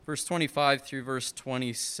verse 25 through verse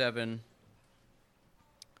 27.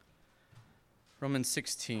 Romans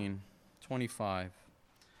 16:25.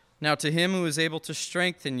 Now to him who is able to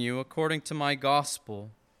strengthen you according to my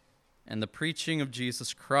gospel and the preaching of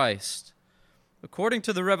Jesus Christ, according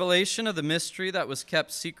to the revelation of the mystery that was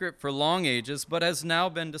kept secret for long ages, but has now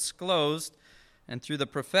been disclosed, and through the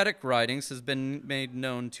prophetic writings has been made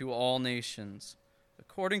known to all nations,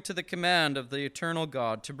 according to the command of the eternal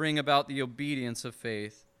God, to bring about the obedience of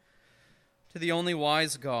faith. To the only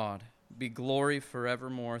wise God be glory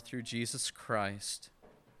forevermore through Jesus Christ.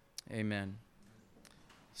 Amen.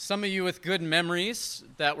 Some of you with good memories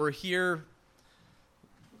that were here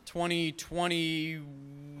 2020,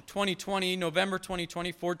 November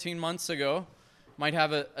 2020, 14 months ago, might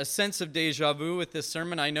have a sense of deja vu with this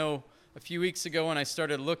sermon. I know a few weeks ago when I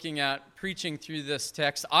started looking at preaching through this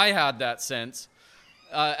text, I had that sense.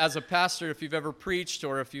 As a pastor, if you've ever preached,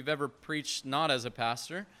 or if you've ever preached not as a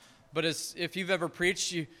pastor, but if you've ever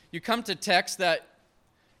preached, you come to texts that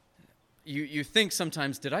you think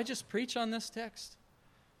sometimes, did I just preach on this text?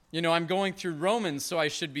 You know, I'm going through Romans, so I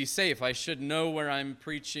should be safe. I should know where I'm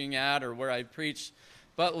preaching at or where I preached.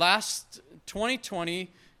 But last 2020,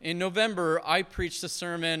 in November, I preached a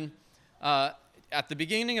sermon at the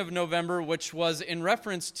beginning of November, which was in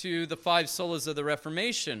reference to the 5 solas of the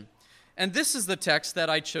Reformation. And this is the text that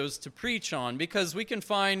I chose to preach on, because we can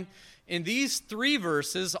find in these 3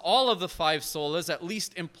 verses all of the 5 solas, at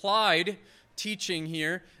least implied teaching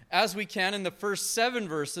here, as we can in the first 7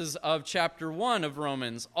 verses of chapter 1 of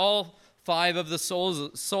Romans. All 5 of the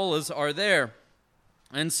solas are there.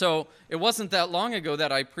 And so it wasn't that long ago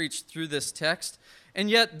that I preached through this text. And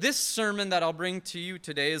yet this sermon that I'll bring to you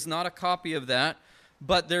today is not a copy of that,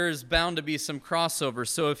 but there is bound to be some crossover.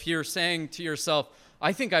 So if you're saying to yourself,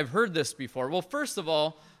 I think I've heard this before. Well, first of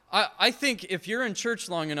all, I think if you're in church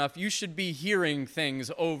long enough, you should be hearing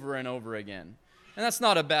things over and over again. And that's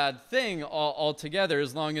not a bad thing altogether,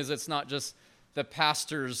 as long as it's not just the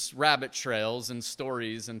pastor's rabbit trails and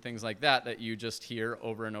stories and things like that you just hear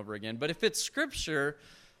over and over again. But if it's Scripture,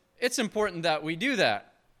 it's important that we do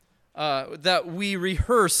that, that we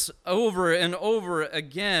rehearse over and over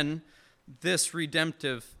again this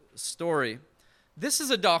redemptive story. This is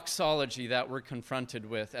a doxology that we're confronted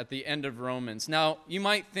with at the end of Romans. Now, you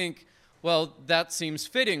might think, well, that seems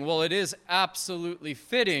fitting. Well, it is absolutely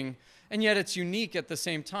fitting, and yet it's unique at the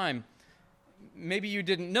same time. Maybe you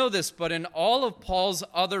didn't know this, but in all of Paul's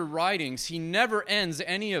other writings, he never ends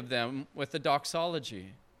any of them with a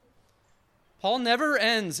doxology. Paul never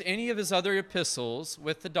ends any of his other epistles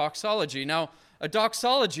with the doxology. Now, a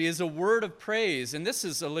doxology is a word of praise, and this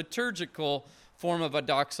is a liturgical form of a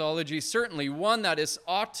doxology, certainly one that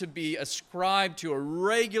ought to be ascribed to a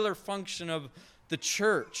regular function of the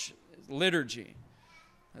church liturgy.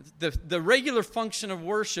 The regular function of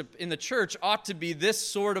worship in the church ought to be this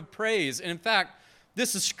sort of praise. And in fact,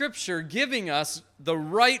 this is Scripture giving us the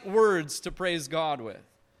right words to praise God with.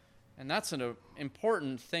 And that's an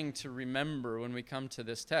important thing to remember when we come to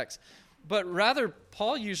this text. But rather,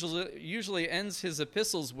 Paul usually ends his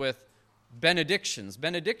epistles with benedictions.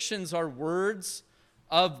 Benedictions are words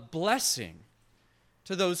of blessing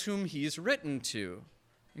to those whom he's written to,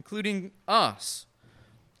 including us.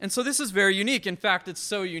 And so this is very unique. In fact, it's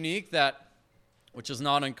so unique that, which is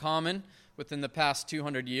not uncommon within the past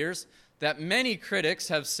 200 years, that many critics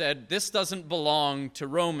have said this doesn't belong to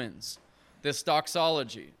Romans, this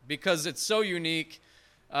doxology, because it's so unique,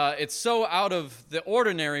 it's so out of the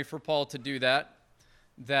ordinary for Paul to do that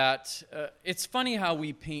it's funny how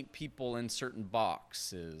we paint people in certain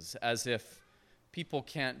boxes, as if people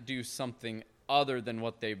can't do something other than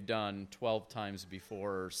what they've done 12 times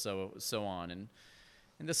before, or so on. And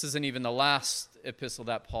this isn't even the last epistle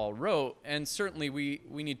that Paul wrote, and certainly we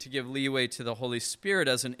need to give leeway to the Holy Spirit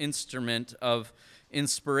as an instrument of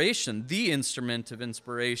inspiration, the instrument of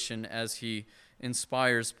inspiration as he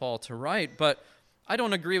inspires Paul to write. But I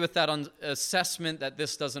don't agree with that assessment that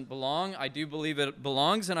this doesn't belong. I do believe it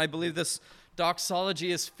belongs, and I believe this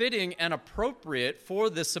doxology is fitting and appropriate for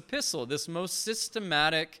this epistle, this most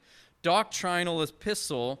systematic doctrinal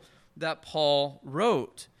epistle that Paul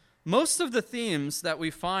wrote. Most of the themes that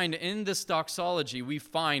we find in this doxology,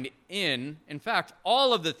 in fact,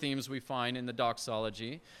 all of the themes we find in the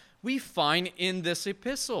doxology, we find in this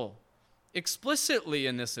epistle, explicitly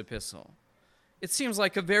in this epistle. It seems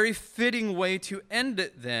like a very fitting way to end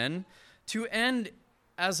it then, to end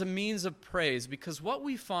as a means of praise, because what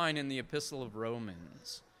we find in the epistle of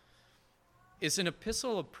Romans is an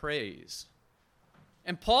epistle of praise.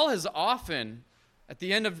 And Paul has often, at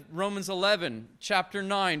the end of Romans 11, chapter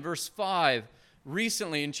 9, verse 5,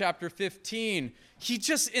 recently in chapter 15, he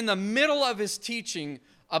just in the middle of his teaching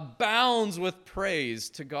abounds with praise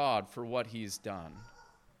to God for what he's done.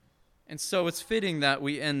 And so it's fitting that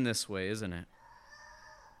we end this way, isn't it?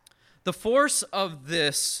 The force of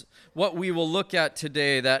this, what we will look at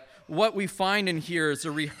today, that what we find in here is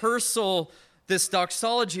a rehearsal, this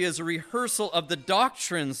doxology is a rehearsal of the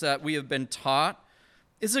doctrines that we have been taught,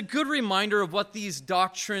 is a good reminder of what these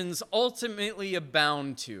doctrines ultimately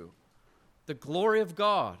abound to, the glory of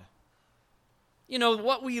God. You know,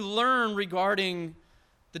 what we learn regarding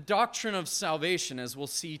the doctrine of salvation, as we'll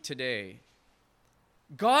see today,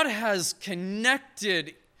 God has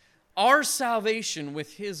connected our salvation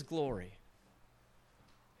with his glory.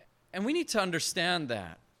 And we need to understand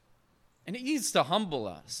that. And it needs to humble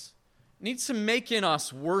us. It needs to make in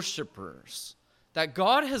us worshipers. That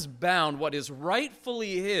God has bound what is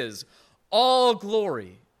rightfully his. All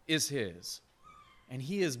glory is his. And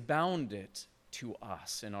he has bound it to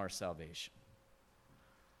us in our salvation.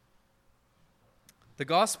 The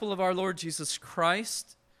gospel of our Lord Jesus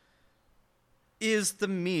Christ is the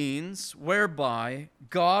means whereby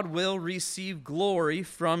God will receive glory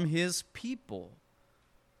from his people.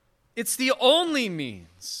 It's the only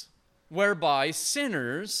means whereby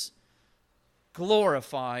sinners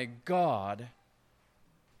glorify God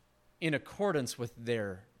in accordance with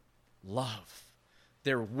their love,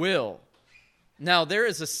 their will. Now, there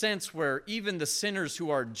is a sense where even the sinners who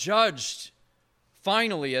are judged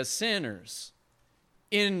finally as sinners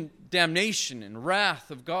in damnation and wrath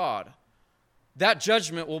of God, that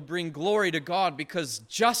judgment will bring glory to God because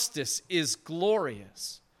justice is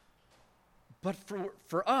glorious. But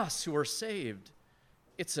for us who are saved,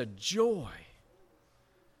 it's a joy.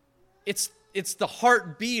 It's the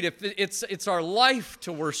heartbeat. It's our life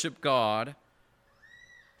to worship God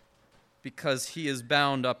because he has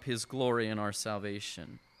bound up his glory in our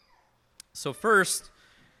salvation. So first,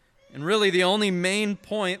 and really the only main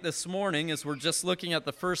point this morning, as we're just looking at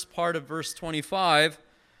the first part of verse 25,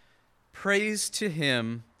 praise to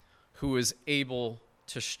him who is able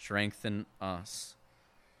to strengthen us.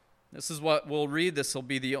 This is what we'll read. This will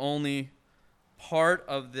be the only part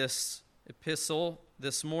of this epistle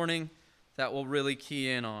this morning that we'll really key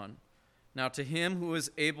in on. Now to him who is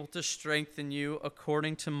able to strengthen you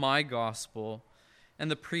according to my gospel and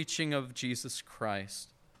the preaching of Jesus Christ.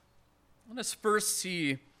 Let us first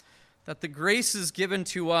see that the grace is given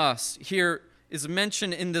to us here is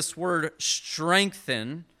mentioned in this word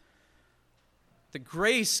strengthen. The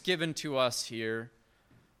grace given to us here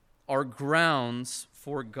are grounds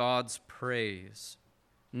for God's praise.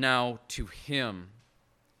 Now to him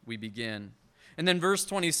we begin. And then verse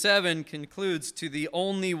 27 concludes, to the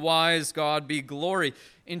only wise God be glory.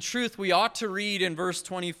 In truth, we ought to read in verse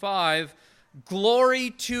 25, glory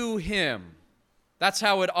to him. That's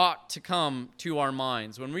how it ought to come to our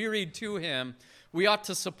minds. When we read to him, we ought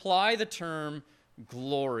to supply the term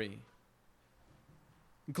glory.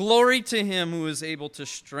 Glory to him who is able to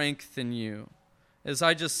strengthen you. As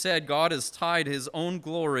I just said, God has tied his own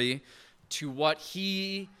glory to what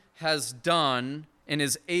he has done and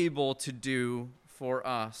is able to do for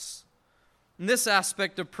us. In this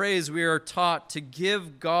aspect of praise, we are taught to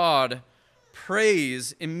give God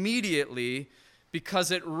praise immediately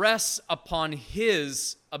because it rests upon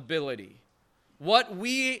his ability. What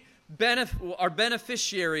we are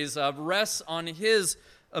beneficiaries of rests on his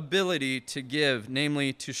ability to give,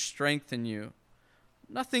 namely to strengthen you.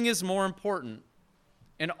 Nothing is more important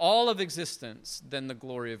in all of existence than the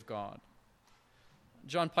glory of God.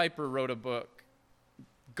 John Piper wrote a book,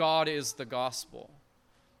 God is the Gospel.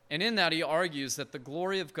 And in that he argues that the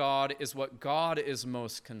glory of God is what God is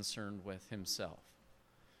most concerned with himself.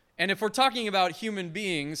 And if we're talking about human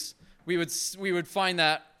beings, we would find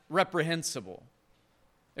that reprehensible.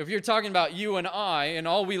 If you're talking about you and I, and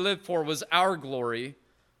all we lived for was our glory,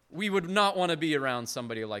 we would not want to be around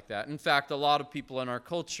somebody like that. In fact, a lot of people in our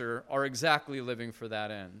culture are exactly living for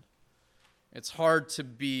that end. It's hard to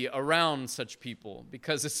be around such people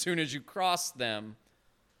because as soon as you cross them,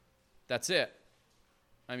 that's it.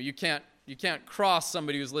 I mean, you can't cross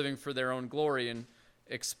somebody who's living for their own glory and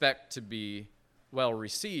expect to be well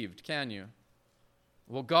received, can you?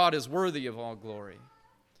 Well, God is worthy of all glory.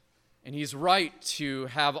 And he's right to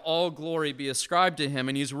have all glory be ascribed to him,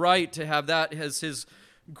 and he's right to have that as his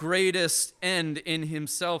greatest end in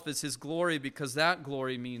himself as his glory, because that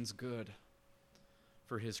glory means good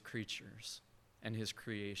for his creatures and his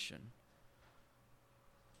creation.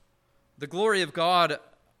 The glory of God,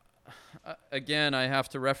 again, I have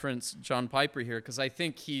to reference John Piper here because I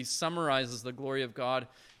think he summarizes the glory of God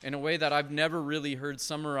in a way that I've never really heard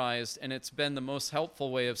summarized, and it's been the most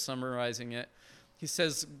helpful way of summarizing it. He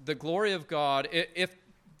says the glory of God, if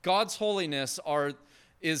God's holiness are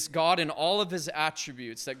is God in all of his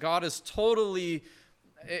attributes, that God is totally,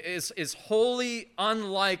 is wholly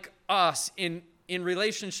unlike us in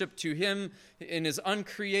relationship to him, in his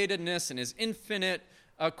uncreatedness and his infinite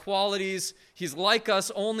qualities. He's like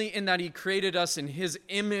us only in that he created us in his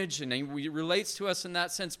image, and he relates to us in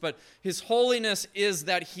that sense. But his holiness is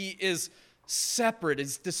that he is separate,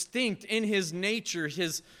 is distinct in his nature.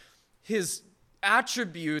 His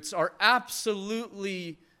attributes are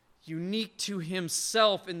absolutely unique to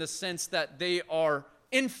himself in the sense that they are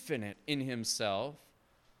infinite in himself.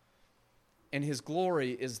 And his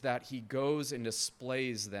glory is that he goes and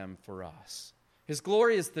displays them for us. His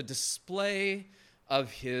glory is the display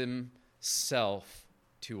of himself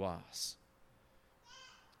to us.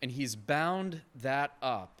 And he's bound that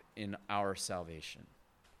up in our salvation.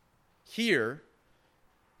 Here,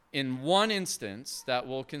 in one instance that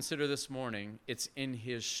we'll consider this morning, it's in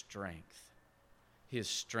his strength. His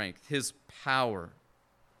strength, his power.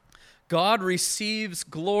 God receives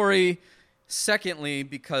glory, secondly,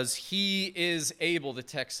 because he is able. The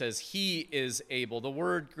text says he is able.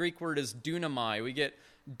 The Greek word is dunamai. We get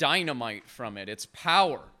dynamite from it. It's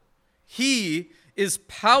power. He is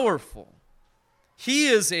powerful. He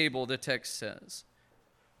is able, the text says.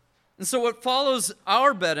 And so what follows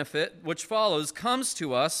our benefit, which follows, comes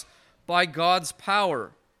to us by God's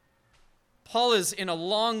power. Paul is in a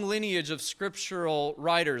long lineage of scriptural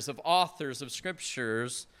writers, of authors of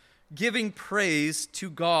scriptures, giving praise to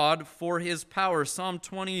God for his power. Psalm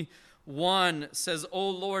 21 says, O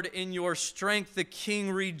Lord, in your strength the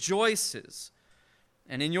king rejoices,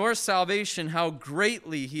 and in your salvation how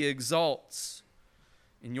greatly he exalts.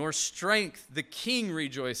 In your strength the king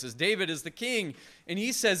rejoices. David is the king, and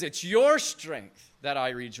he says, it's your strength that I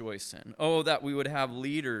rejoice in. Oh, that we would have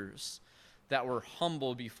leaders that were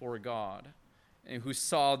humble before God and who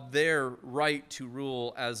saw their right to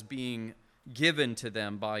rule as being given to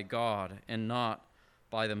them by God and not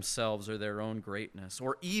by themselves or their own greatness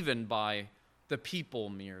or even by the people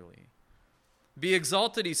merely. Be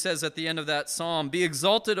exalted, he says at the end of that psalm. Be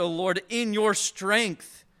exalted, O Lord, in your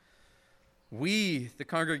strength. We, the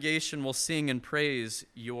congregation, will sing and praise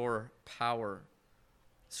your power.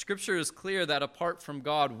 Scripture is clear that apart from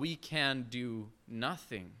God, we can do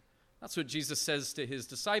nothing. That's what Jesus says to his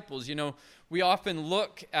disciples. You know, we often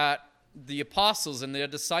look at the apostles and the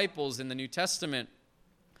disciples in the New Testament,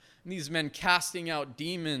 and these men casting out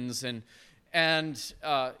demons and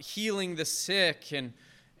healing the sick,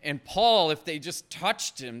 and Paul, if they just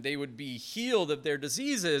touched him, they would be healed of their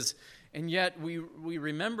diseases. And yet we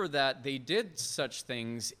remember that they did such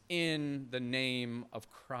things in the name of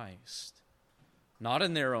Christ, not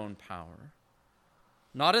in their own power,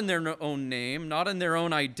 not in their own name, not in their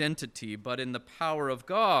own identity, but in the power of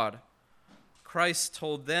God. Christ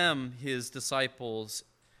told them, his disciples,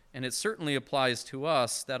 and it certainly applies to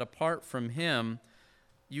us, that apart from him,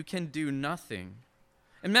 you can do nothing.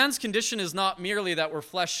 And man's condition is not merely that we're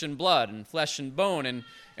flesh and blood and flesh and bone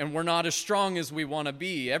and we're not as strong as we want to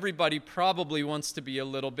be. Everybody probably wants to be a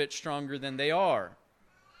little bit stronger than they are.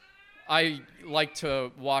 I like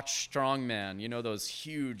to watch strongmen, you know, those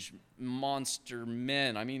huge monster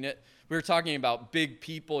men. I mean, we were talking about big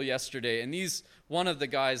people yesterday, and one of the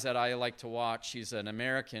guys that I like to watch, he's an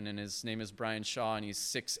American, and his name is Brian Shaw, and he's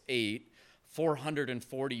 6'8",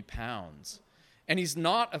 440 pounds. And he's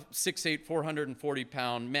not a 6'8",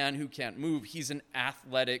 440-pound man who can't move. He's an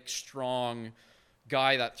athletic, strong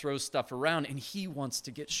guy that throws stuff around, and he wants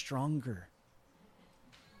to get stronger.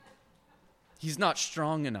 He's not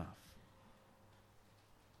strong enough.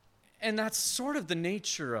 And that's sort of the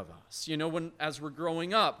nature of us. You know, as we're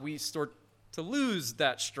growing up, we start to lose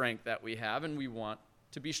that strength that we have, and we want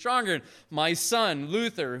to be stronger. And my son,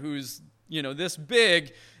 Luther, who's, you know, this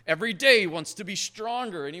big, every day wants to be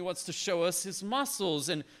stronger, and he wants to show us his muscles.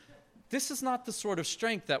 And this is not the sort of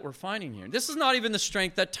strength that we're finding here. This is not even the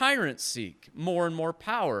strength that tyrants seek, more and more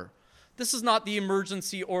power. This is not the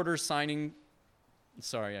emergency order signing.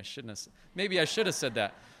 Sorry, maybe I should have said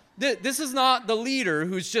that. This is not the leader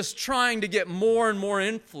who's just trying to get more and more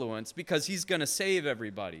influence because he's going to save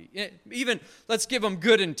everybody. Even, let's give him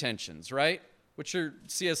good intentions, right? Which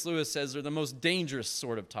C.S. Lewis says are the most dangerous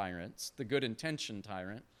sort of tyrants, the good intention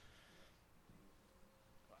tyrant.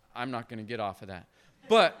 I'm not going to get off of that.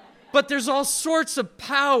 But there's all sorts of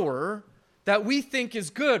power that we think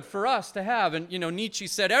is good for us to have. And, you know, Nietzsche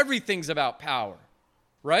said everything's about power,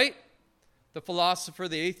 right? The philosopher,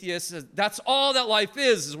 the atheist, says that's all that life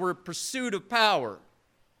is we're in pursuit of power.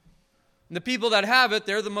 And the people that have it,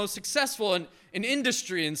 they're the most successful. And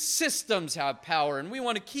industry and systems have power, and we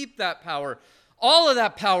want to keep that power. All of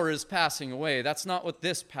that power is passing away. That's not what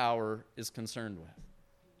this power is concerned with.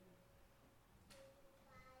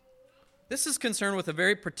 This is concerned with a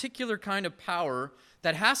very particular kind of power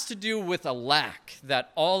that has to do with a lack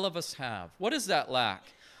that all of us have. What is that lack?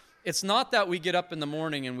 It's not that we get up in the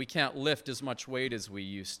morning and we can't lift as much weight as we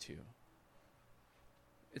used to.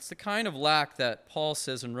 It's the kind of lack that Paul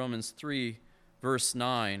says in Romans 3, verse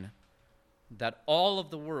 9, that all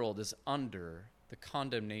of the world is under the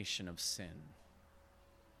condemnation of sin.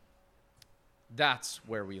 That's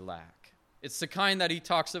where we lack. It's the kind that he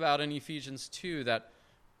talks about in Ephesians 2, that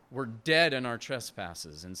we're dead in our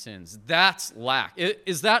trespasses and sins. That's lack.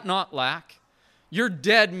 Is that not lack? You're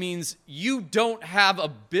dead means you don't have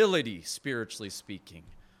ability, spiritually speaking,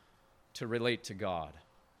 to relate to God.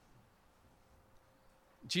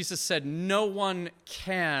 Jesus said, no one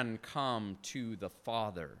can come to the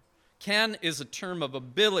Father. Can is a term of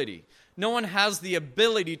ability. No one has the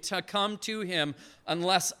ability to come to him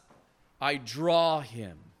unless I draw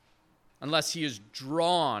him, unless he is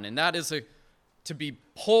drawn. And that is to be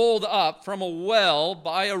pulled up from a well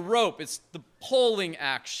by a rope. It's the pulling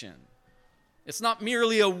action. It's not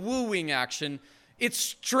merely a wooing action. It's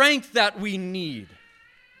strength that we need.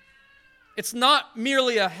 It's not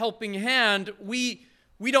merely a helping hand. We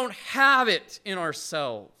don't have it in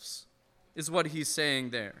ourselves, is what he's saying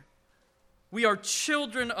there. We are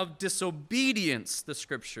children of disobedience, the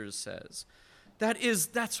scriptures says.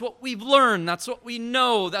 That's what we've learned. That's what we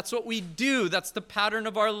know. That's what we do. That's the pattern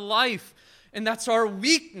of our life. And that's our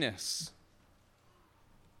weakness.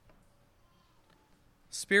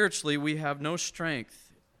 Spiritually, we have no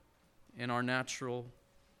strength in our natural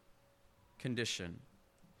condition.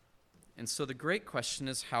 And so the great question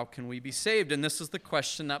is, how can we be saved? And this is the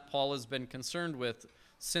question that Paul has been concerned with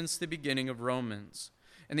since the beginning of Romans.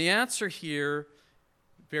 And the answer here,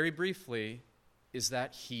 very briefly, is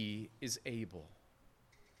that he is able.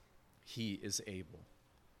 He is able.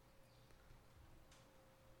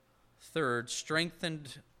 Third,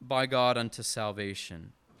 strengthened by God unto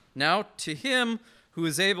salvation. Now, to him who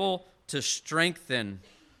is able to strengthen.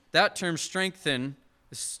 That term strengthen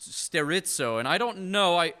is sterizo. And I don't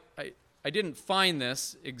know, I didn't find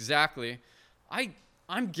this exactly.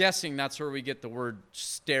 I'm guessing that's where we get the word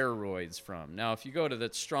steroids from. Now, if you go to the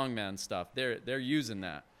strongman stuff, they're using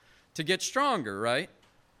that to get stronger, right?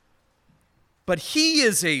 But he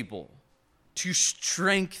is able to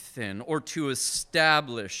strengthen or to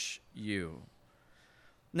establish you.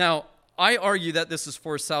 Now, I argue that this is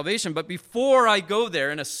for salvation, but before I go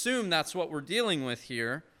there and assume that's what we're dealing with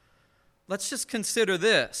here, let's just consider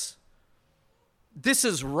this. This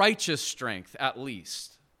is righteous strength, at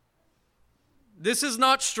least. This is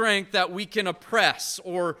not strength that we can oppress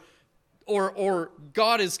or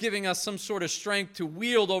God is giving us some sort of strength to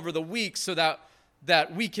wield over the weak so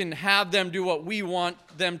that we can have them do what we want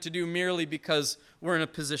them to do merely because we're in a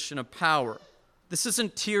position of power. This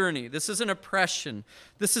isn't tyranny. This isn't oppression.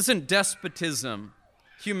 This isn't despotism,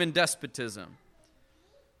 human despotism.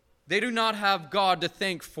 They do not have God to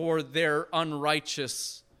thank for their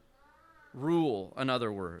unrighteous rule, in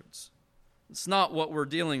other words. It's not what we're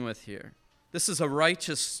dealing with here. This is a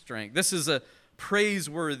righteous strength. This is a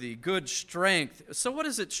praiseworthy, good strength. So what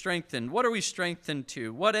is it strengthened? What are we strengthened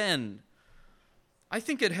to? What end? I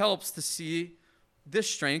think it helps to see this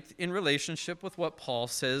strength in relationship with what Paul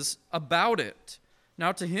says about it.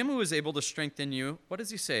 Now, to him who is able to strengthen you, what does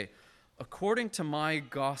he say? According to my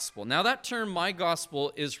gospel. Now, that term, my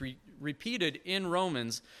gospel, is repeated in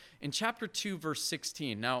Romans in chapter 2, verse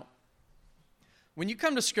 16. Now, when you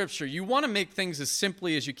come to Scripture, you want to make things as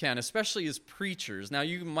simply as you can, especially as preachers. Now,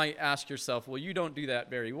 you might ask yourself, well, you don't do that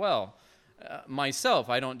very well. Myself,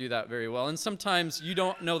 I don't do that very well. And sometimes you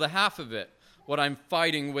don't know the half of it, what I'm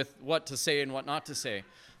fighting with what to say and what not to say.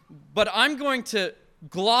 But I'm going to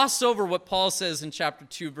gloss over what Paul says in chapter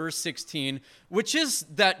 2, verse 16, which is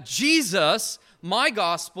that Jesus, my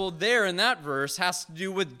gospel, there in that verse, has to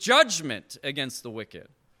do with judgment against the wicked.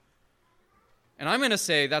 And I'm going to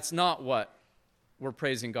say that's not what we're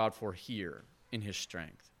praising God for here in his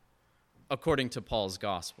strength, according to Paul's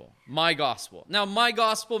gospel. My gospel. Now, my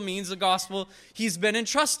gospel means the gospel he's been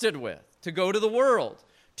entrusted with to go to the world,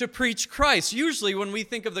 to preach Christ. Usually when we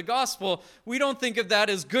think of the gospel, we don't think of that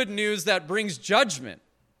as good news that brings judgment.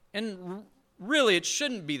 And really, it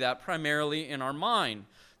shouldn't be that primarily in our mind.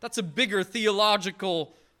 That's a bigger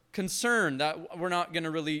theological concern that we're not going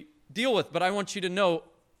to really deal with. But I want you to know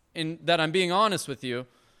that I'm being honest with you,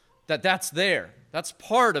 that that's there. That's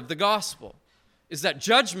part of the gospel, is that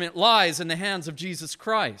judgment lies in the hands of Jesus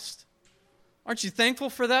Christ. Aren't you thankful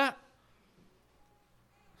for that?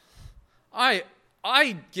 I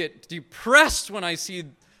get depressed when I see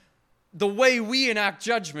the way we enact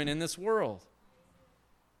judgment in this world.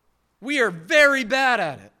 We are very bad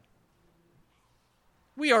at it.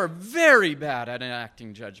 We are very bad at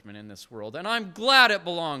enacting judgment in this world, and I'm glad it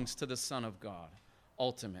belongs to the Son of God,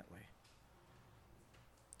 ultimately.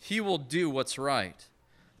 He will do what's right.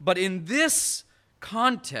 But in this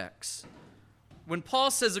context, when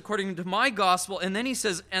Paul says, according to my gospel, and then he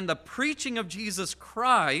says, and the preaching of Jesus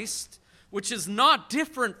Christ, which is not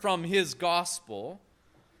different from his gospel,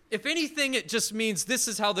 if anything, it just means this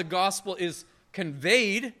is how the gospel is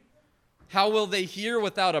conveyed. How will they hear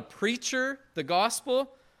without a preacher, the gospel?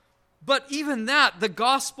 But even that, the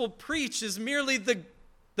gospel preached is merely the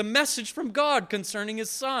message from God concerning his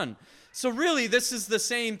Son. So really, this is the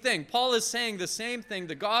same thing. Paul is saying the same thing.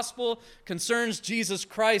 The gospel concerns Jesus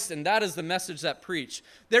Christ, and that is the message that preached.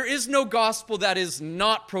 There is no gospel that is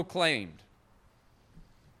not proclaimed.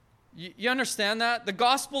 You understand that? The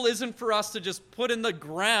gospel isn't for us to just put in the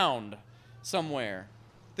ground somewhere.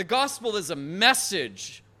 The gospel is a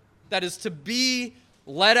message that is to be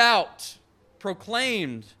let out,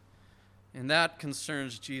 proclaimed, and that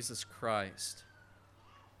concerns Jesus Christ.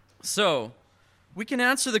 So, we can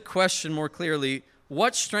answer the question more clearly,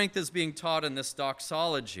 what strength is being taught in this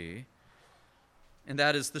doxology? And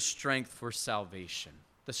that is the strength for salvation,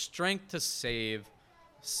 the strength to save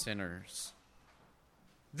sinners.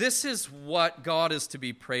 This is what God is to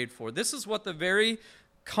be prayed for. This is what the very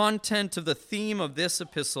content of the theme of this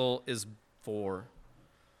epistle is for.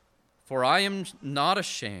 For I am not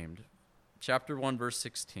ashamed, chapter 1, verse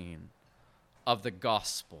 16, of the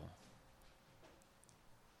gospel.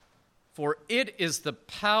 For it is the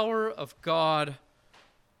power of God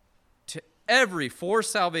for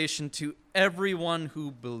salvation to everyone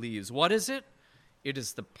who believes. What is it? It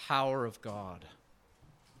is the power of God.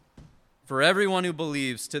 For everyone who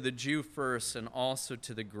believes, to the Jew first and also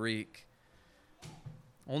to the Greek.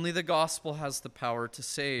 Only the gospel has the power to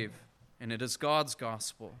save, and it is God's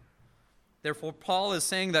gospel. Therefore, Paul is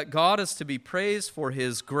saying that God is to be praised for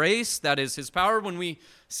his grace, that is his power. When we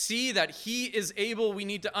see that he is able, we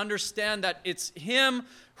need to understand that it's him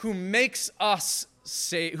who makes us,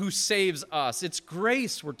 who saves us. It's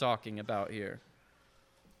grace we're talking about here.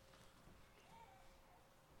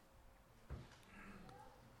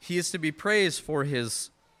 He is to be praised for his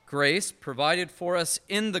grace provided for us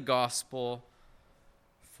in the gospel,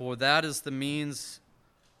 for that is the means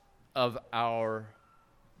of our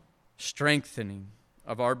strengthening,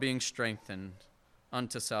 of our being strengthened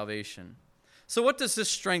unto salvation. So what does this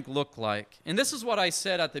strength look like? And this is what I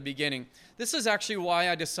said at the beginning. This is actually why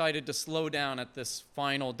I decided to slow down at this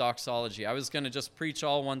final doxology. I was going to just preach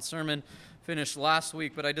all one sermon, finished last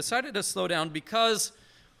week, but I decided to slow down because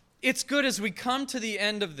it's good as we come to the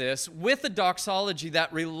end of this with a doxology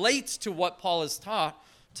that relates to what Paul has taught,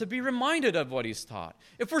 to be reminded of what he's taught.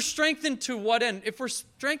 If we're strengthened to what end? If we're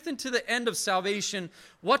strengthened to the end of salvation,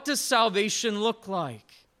 what does salvation look like?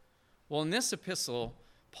 Well, in this epistle,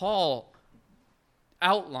 Paul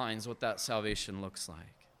outlines what that salvation looks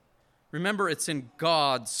like. Remember, it's in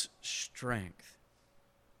God's strength.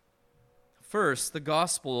 First, the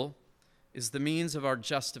gospel is the means of our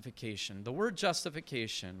justification. The word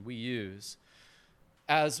justification we use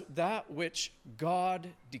as that which God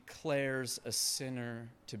declares a sinner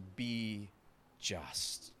to be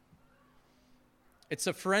just. It's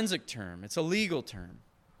a forensic term. It's a legal term.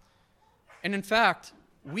 And in fact,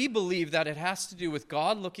 we believe that it has to do with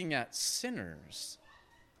God looking at sinners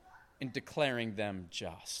and declaring them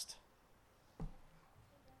just.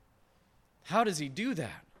 How does he do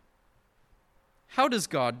that? How does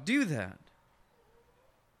God do that?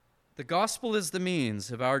 The gospel is the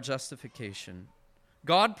means of our justification.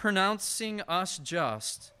 God pronouncing us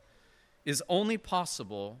just is only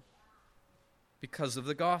possible because of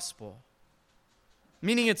the gospel.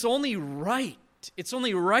 Meaning it's only right, it's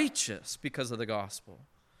only righteous because of the gospel.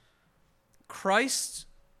 Christ's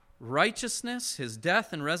righteousness, his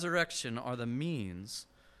death and resurrection are the means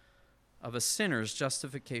of a sinner's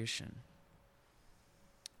justification.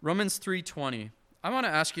 Romans 3:20. I want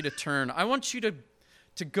to ask you to turn. I want you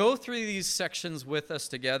to go through these sections with us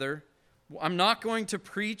together. I'm not going to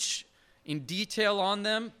preach in detail on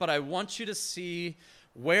them, but I want you to see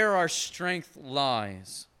where our strength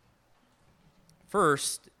lies.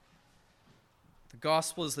 First, the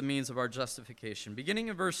gospel is the means of our justification. Beginning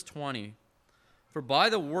in verse 20, for by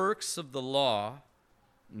the works of the law,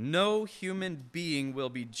 no human being will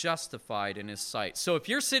be justified in his sight. So if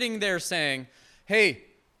you're sitting there saying, hey,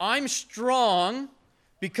 I'm strong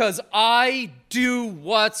because I do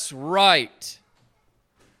what's right.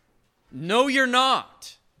 No, you're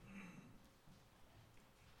not.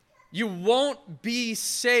 You won't be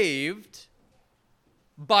saved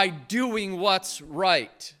by doing what's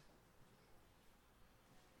right.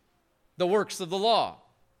 The works of the law.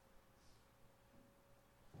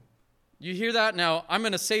 You hear that? Now, I'm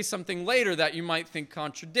going to say something later that you might think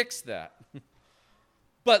contradicts that.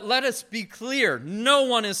 But let us be clear. No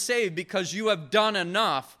one is saved because you have done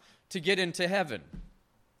enough to get into heaven.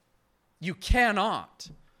 You cannot.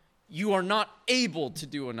 You are not able to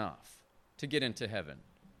do enough to get into heaven.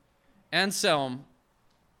 Anselm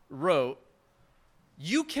wrote,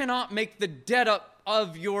 you cannot make the debt up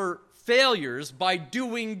of your failures by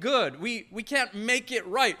doing good. We can't make it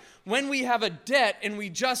right. When we have a debt and we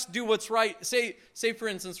just do what's right, say for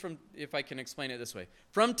instance, if I can explain it this way,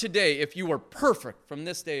 from today, if you were perfect from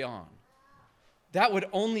this day on, that would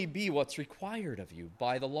only be what's required of you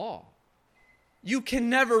by the law. You can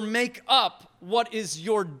never make up what is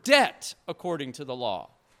your debt according to the law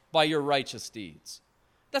by your righteous deeds.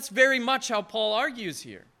 That's very much how Paul argues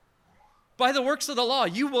here. By the works of the law,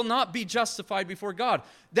 you will not be justified before God.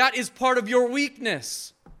 That is part of your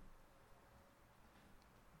weakness.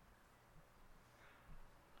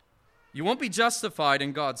 You won't be justified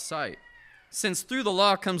in God's sight. Since through the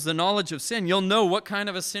law comes the knowledge of sin, you'll know what kind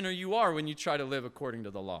of a sinner you are when you try to live according to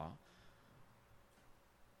the law.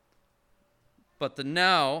 But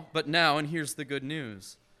now, and here's the good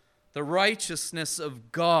news, the righteousness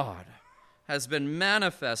of God has been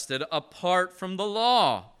manifested apart from the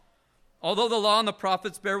law. Although the law and the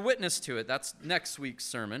prophets bear witness to it. That's next week's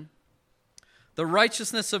sermon. The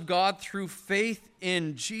righteousness of God through faith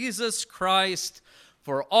in Jesus Christ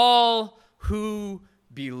for all who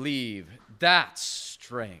believe. That's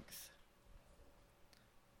strength.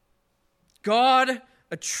 God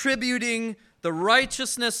attributing the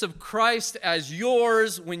righteousness of Christ as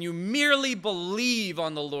yours when you merely believe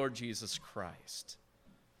on the Lord Jesus Christ.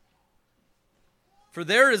 For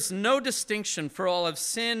there is no distinction, for all have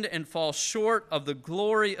sinned and fall short of the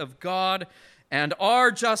glory of God and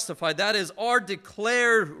are justified. That is, are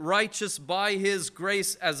declared righteous by his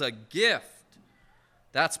grace as a gift.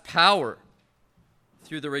 That's power.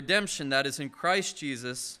 Through the redemption that is in Christ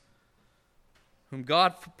Jesus, whom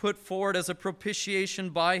God put forward as a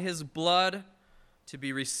propitiation by his blood to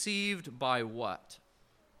be received by what?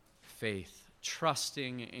 Faith,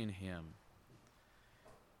 trusting in him.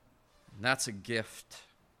 And that's a gift.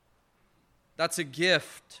 That's a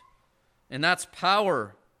gift. And that's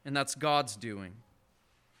power. And that's God's doing.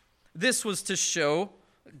 This was to show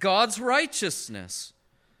God's righteousness.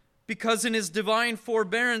 Because in his divine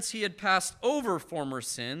forbearance he had passed over former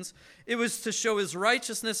sins, it was to show his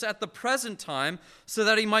righteousness at the present time, so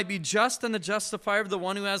that he might be just and the justifier of the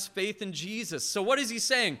one who has faith in Jesus. So what is he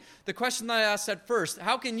saying? The question that I asked at first,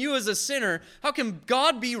 how can you as a sinner, how can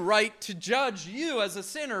God be right to judge you as a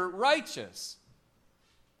sinner righteous?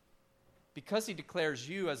 Because he declares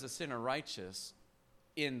you as a sinner righteous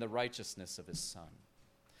in the righteousness of his Son.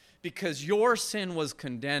 Because your sin was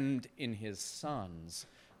condemned in his Son's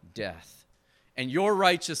death. And your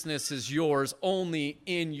righteousness is yours only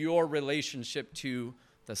in your relationship to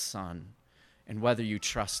the Son and whether you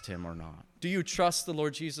trust him or not. Do you trust the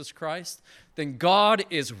Lord Jesus Christ? Then God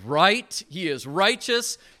is right. He is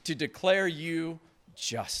righteous to declare you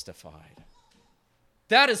justified.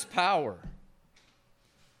 That is power.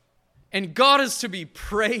 And God is to be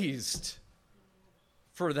praised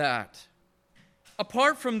for that.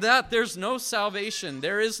 Apart from that, there's no salvation.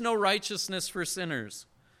 There is no righteousness for sinners.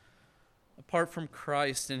 Apart from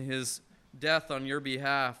Christ and his death on your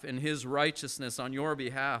behalf and his righteousness on your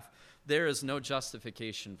behalf, there is no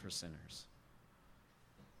justification for sinners.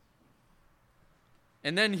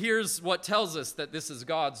 And then here's what tells us that this is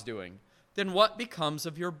God's doing. Then what becomes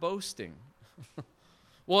of your boasting?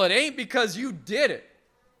 Well, it ain't because you did it.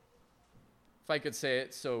 If I could say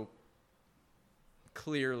it so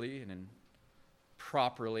clearly and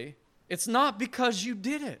properly, it's not because you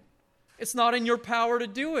did it. It's not in your power to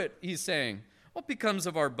do it, he's saying. What becomes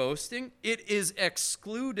of our boasting? It is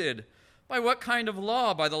excluded. By what kind of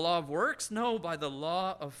law? By the law of works? No, by the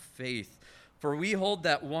law of faith. For we hold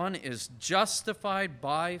that one is justified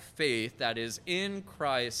by faith, that is in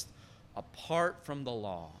Christ, apart from the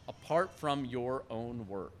law, apart from your own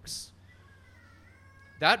works.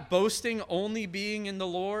 That boasting only being in the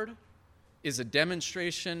Lord is a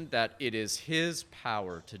demonstration that it is his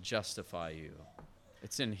power to justify you.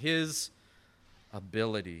 It's in his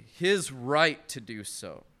ability, his right to do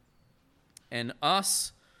so. And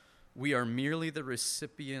us, we are merely the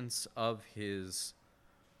recipients of his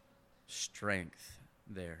strength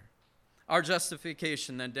there. Our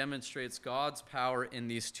justification then demonstrates God's power in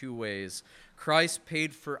these two ways. Christ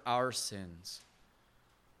paid for our sins.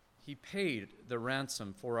 He paid the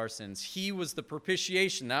ransom for our sins. He was the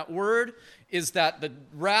propitiation. That word is that the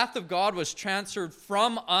wrath of God was transferred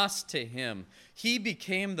from us to him. He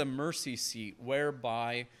became the mercy seat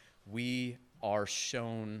whereby we are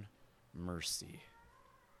shown mercy.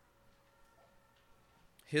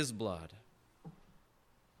 His blood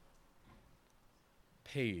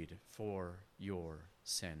paid for your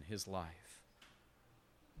sin, his life,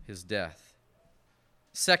 his death.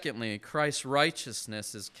 Secondly, Christ's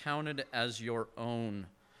righteousness is counted as your own.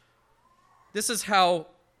 This is how,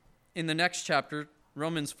 in the next chapter,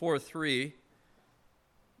 Romans 4:3,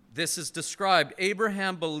 this is described.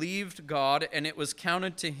 Abraham believed God, and it was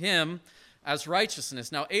counted to him as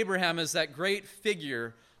righteousness. Now, Abraham is that great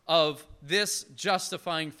figure of this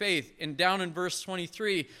justifying faith. And down in verse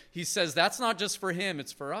 23, he says that's not just for him,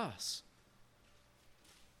 it's for us.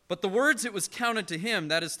 But the words "it was counted to him,"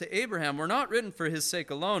 that is to Abraham, were not written for his sake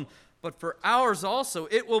alone, but for ours also.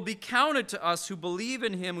 It will be counted to us who believe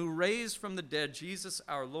in him who raised from the dead Jesus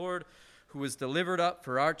our Lord, who was delivered up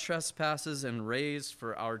for our trespasses and raised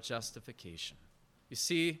for our justification. You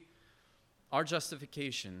see, our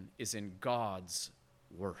justification is in God's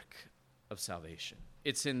work of salvation.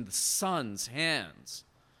 It's in the Son's hands.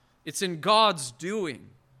 It's in God's doing.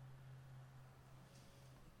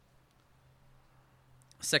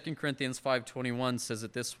 2 Corinthians 5:21 says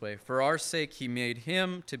it this way: "For our sake he made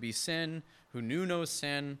him to be sin who knew no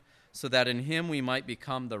sin, so that in him we might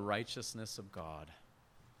become the righteousness of God."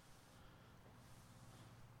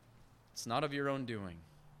 It's not of your own doing.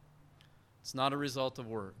 It's not a result of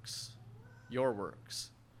works, your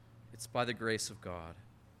works. It's by the grace of God.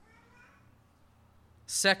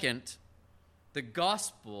 Second, the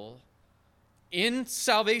gospel in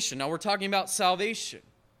salvation. Now we're talking about salvation.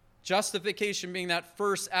 Justification being that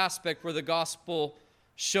first aspect where the gospel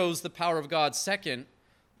shows the power of God. Second,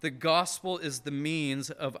 the gospel is the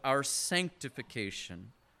means of our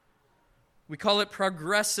sanctification. We call it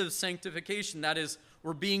progressive sanctification. That is,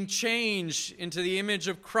 we're being changed into the image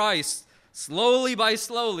of Christ slowly by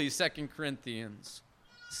slowly, 2 Corinthians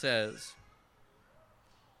says.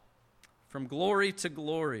 From glory to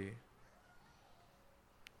glory.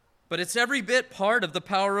 But it's every bit part of the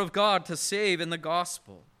power of God to save in the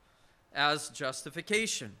gospel as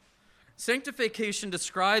justification. Sanctification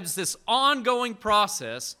describes this ongoing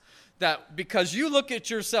process that because you look at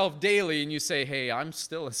yourself daily and you say, hey, I'm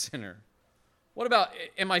still a sinner. What about,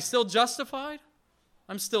 am I still justified?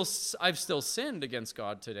 I've still sinned against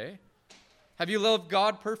God today. Have you loved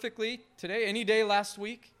God perfectly today? Any day last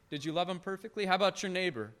week? Did you love him perfectly? How about your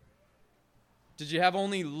neighbor? Did you have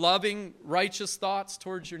only loving, righteous thoughts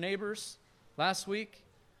towards your neighbors last week?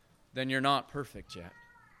 Then you're not perfect yet.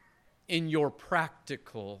 In your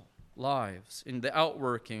practical lives, in the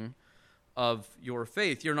outworking of your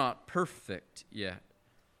faith, you're not perfect yet.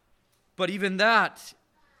 But even that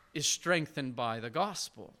is strengthened by the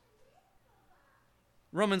gospel.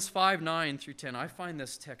 Romans 5:9-10. I find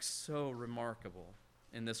this text so remarkable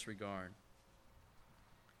in this regard.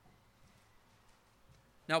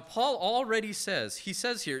 Now, Paul already says, he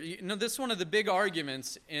says here, this is one of the big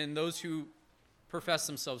arguments in those who profess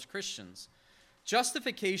themselves Christians.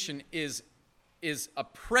 Justification is a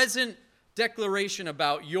present declaration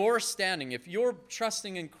about your standing. If you're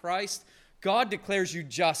trusting in Christ, God declares you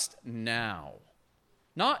just now.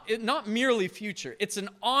 Not merely future. It's an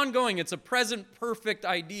ongoing, it's a present perfect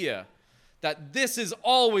idea that this is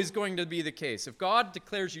always going to be the case. If God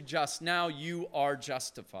declares you just now, you are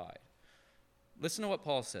justified. Listen to what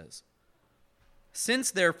Paul says. Since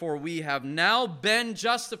therefore we have now been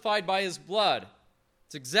justified by his blood,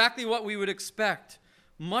 it's exactly what we would expect.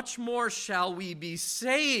 Much more shall we be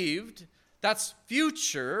saved, that's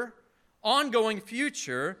future, ongoing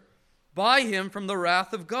future, by him from the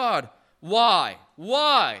wrath of God. Why?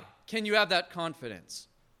 Why can you have that confidence?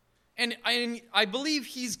 And I believe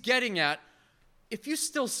he's getting at, if you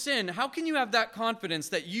still sin, how can you have that confidence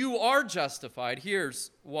that you are justified? Here's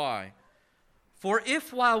why. For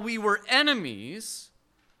if while we were enemies,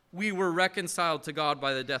 we were reconciled to God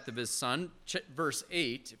by the death of his Son, verse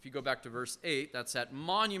 8, if you go back to verse 8, that's that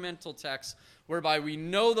monumental text whereby we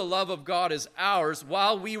know the love of God is ours.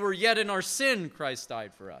 While we were yet in our sin, Christ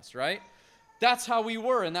died for us, right? That's how we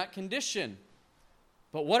were in that condition.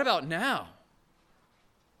 But what about now?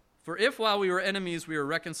 For if while we were enemies, we were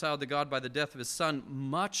reconciled to God by the death of his Son,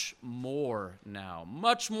 much more now,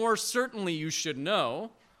 much more certainly you should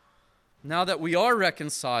know, now that we are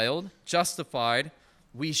reconciled, justified,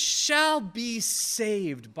 we shall be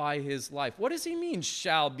saved by his life. What does he mean,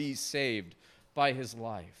 shall be saved by his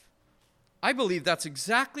life? I believe that's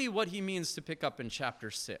exactly what he means to pick up in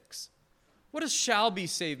chapter 6. What does shall be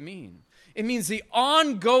saved mean? It means the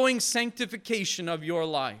ongoing sanctification of your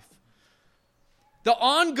life. The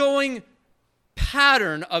ongoing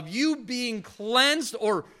pattern of you being cleansed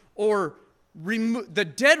or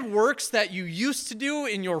the dead works that you used to do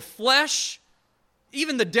in your flesh,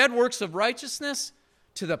 even the dead works of righteousness,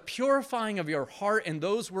 to the purifying of your heart and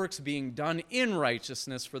those works being done in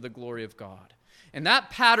righteousness for the glory of God. And that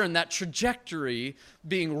pattern, that trajectory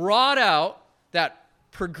being wrought out, that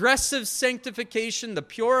progressive sanctification, the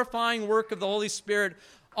purifying work of the Holy Spirit,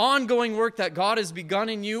 ongoing work that God has begun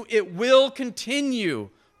in you, it will continue.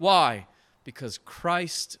 Why? Because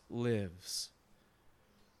Christ lives.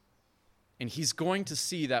 And he's going to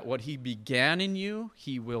see that what he began in you,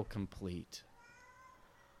 he will complete.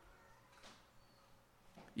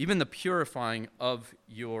 Even the purifying of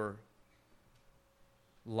your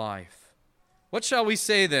life. What shall we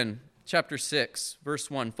say then? Chapter 6, verse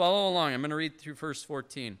 1. Follow along. I'm going to read through verse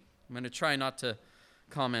 14. I'm going to try not to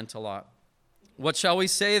comment a lot. What shall we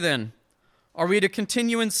say then? Are we to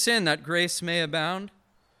continue in sin that grace may abound?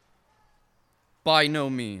 By no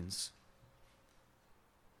means.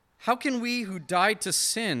 How can we who died to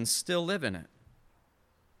sin still live in it?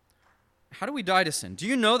 How do we die to sin? Do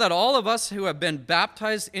you know that all of us who have been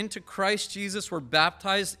baptized into Christ Jesus were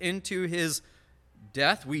baptized into his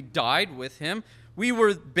death? We died with him. We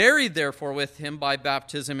were buried, therefore, with him by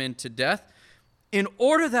baptism into death, in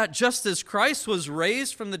order that just as Christ was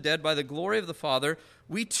raised from the dead by the glory of the Father,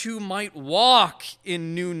 we too might walk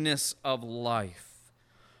in newness of life.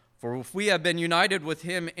 For if we have been united with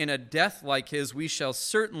him in a death like his, we shall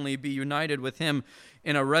certainly be united with him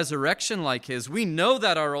in a resurrection like his. We know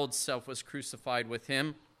that our old self was crucified with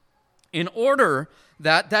him, in order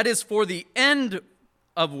that is for the end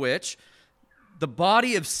of which the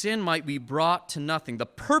body of sin might be brought to nothing. The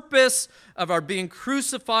purpose of our being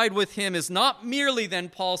crucified with him is not merely, then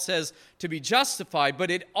Paul says, to be justified, but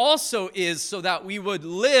it also is so that we would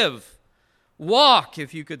live, walk,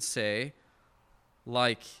 if you could say,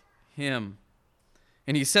 like him.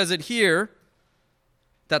 And he says it here,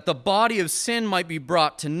 that the body of sin might be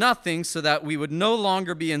brought to nothing, so that we would no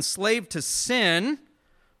longer be enslaved to sin,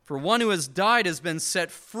 for one who has died has been set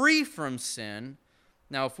free from sin.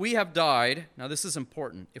 Now, if we have died, now this is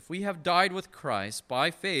important, if we have died with Christ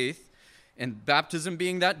by faith, and baptism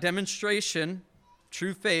being that demonstration,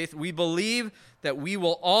 true faith, we believe that we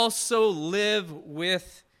will also live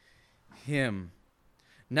with him.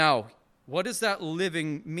 Now, what does that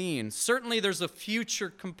living mean? Certainly there's a future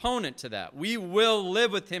component to that. We will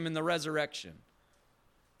live with him in the resurrection,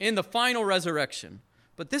 in the final resurrection.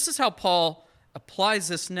 But this is how Paul applies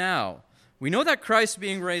this now. We know that Christ,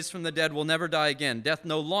 being raised from the dead, will never die again. Death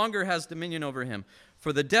no longer has dominion over him.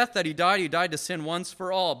 For the death that he died to sin once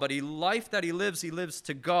for all. But the life that he lives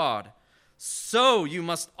to God. So you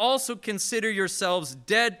must also consider yourselves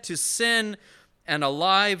dead to sin and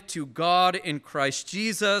alive to God in Christ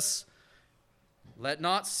Jesus. Let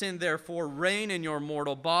not sin, therefore, reign in your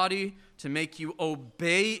mortal body to make you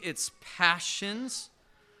obey its passions.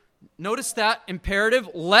 Notice that imperative.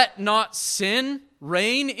 Let not sin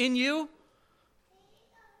reign in you.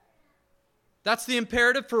 That's the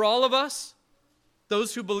imperative for all of us,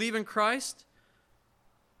 those who believe in Christ.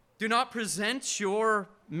 Do not present your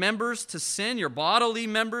members to sin, your bodily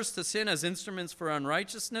members to sin as instruments for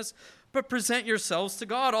unrighteousness, but present yourselves to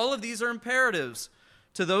God. All of these are imperatives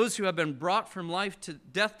to those who have been brought from life to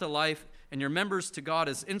death to life, and your members to God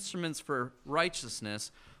as instruments for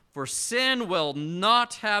righteousness. For sin will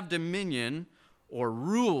not have dominion or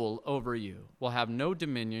rule over you. Will have no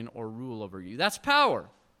dominion or rule over you. That's power.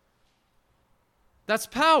 That's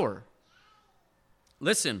power.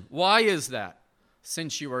 Listen, why is that?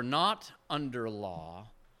 Since you are not under law,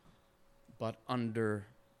 but under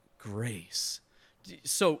grace.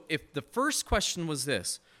 So if the first question was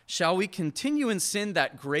this, shall we continue in sin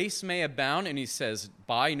that grace may abound? And he says,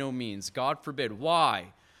 by no means. God forbid.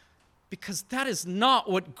 Why? Because that is not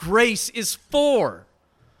what grace is for.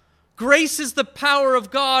 Grace is the power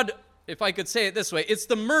of God, if I could say it this way. It's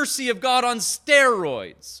the mercy of God on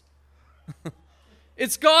steroids.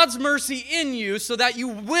 It's God's mercy in you so that you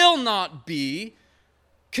will not be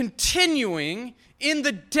continuing in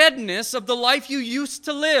the deadness of the life you used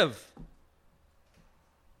to live.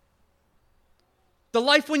 The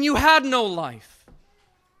life when you had no life,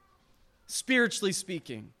 spiritually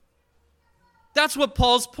speaking. That's what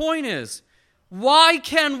Paul's point is. Why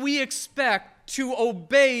can we expect to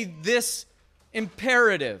obey this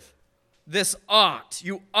imperative, this ought?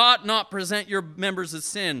 You ought not present your members as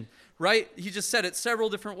sin, right? He just said it several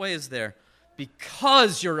different ways there.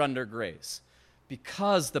 Because you're under grace,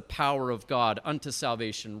 because the power of God unto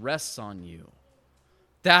salvation rests on you.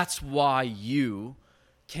 That's why you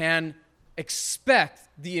can expect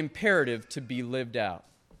the imperative to be lived out,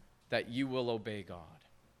 that you will obey God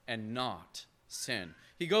and not sin.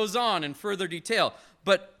 He goes on in further detail,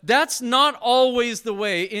 but that's not always the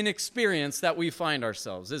way in experience that we find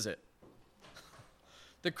ourselves, is it?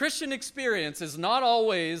 The Christian experience is not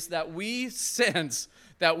always that we sense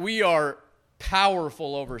that we are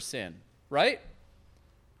powerful over sin, right?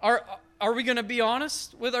 Are we going to be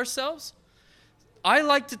honest with ourselves? I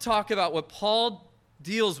like to talk about what Paul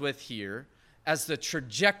deals with here as the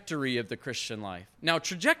trajectory of the Christian life. Now,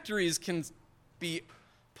 trajectories can be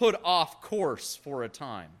put off course for a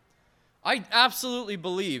time. I absolutely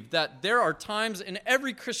believe that there are times in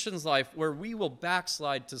every Christian's life where we will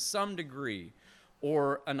backslide to some degree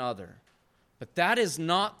or another. But that is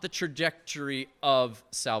not the trajectory of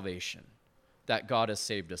salvation that God has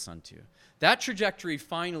saved us unto. That trajectory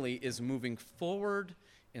finally is moving forward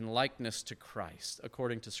in likeness to Christ,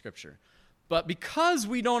 according to Scripture. But because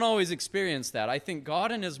we don't always experience that, I think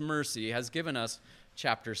God in his mercy has given us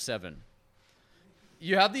chapter 7.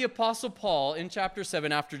 You have the Apostle Paul in chapter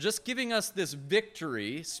 7, after just giving us this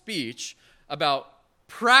victory speech about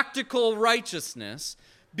practical righteousness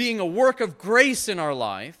being a work of grace in our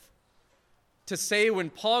life, to say when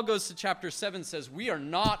Paul goes to chapter 7, says we are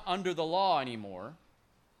not under the law anymore.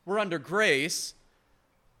 We're under grace,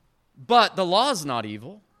 but the law is not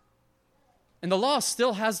evil. And the law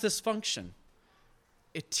still has this function.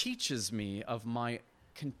 It teaches me of my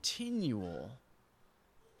continual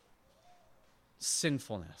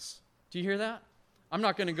sinfulness. Do you hear that? I'm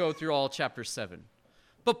not going to go through all chapter 7.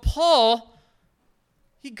 But Paul,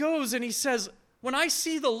 he goes and he says, when I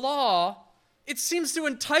see the law, it seems to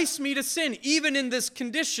entice me to sin, even in this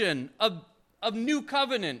condition of new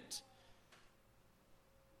covenant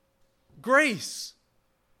grace.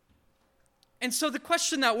 And so the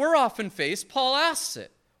question that we're often faced, Paul asks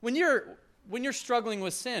it. When you're struggling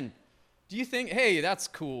with sin, do you think, hey, that's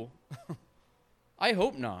cool? I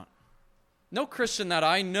hope not. No Christian that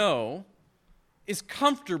I know is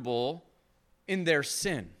comfortable in their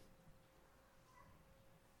sin.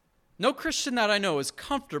 No Christian that I know is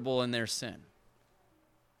comfortable in their sin.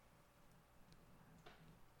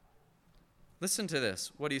 Listen to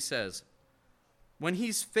this, what he says. When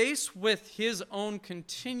he's faced with his own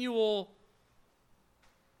continual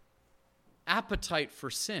appetite for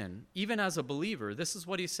sin, even as a believer, this is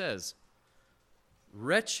what he says.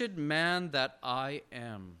 Wretched man that I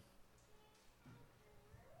am.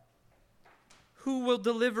 Who will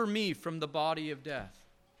deliver me from the body of death?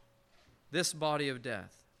 This body of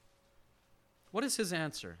death. What is his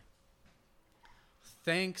answer?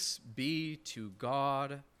 Thanks be to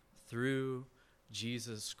God through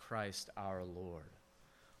Jesus Christ our Lord.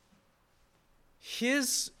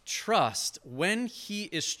 His trust when he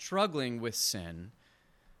is struggling with sin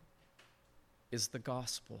is the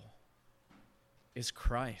gospel, is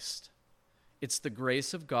Christ. It's the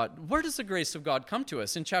grace of God. Where does the grace of God come to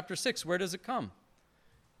us? In chapter 6, where does it come?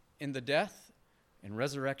 In the death and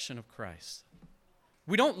resurrection of Christ.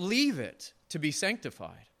 We don't leave it to be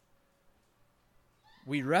sanctified.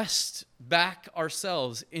 We rest back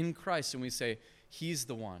ourselves in Christ and we say, he's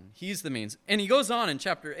the one. He's the means. And he goes on in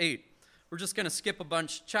chapter 8. We're just going to skip a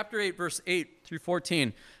bunch. Chapter 8, verse 8 through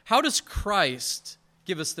 14. How does Christ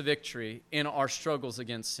give us the victory in our struggles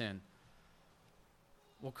against sin?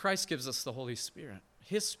 Well, Christ gives us the Holy Spirit,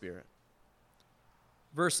 his Spirit.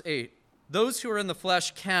 Verse 8. Those who are in the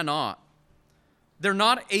flesh cannot. They're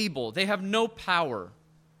not able. They have no power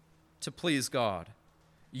to please God.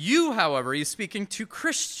 You, however, he's speaking to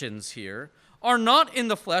Christians here, are not in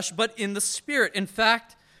the flesh, but in the Spirit.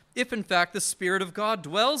 If in fact the Spirit of God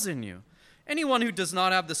dwells in you. Anyone who does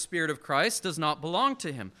not have the Spirit of Christ does not belong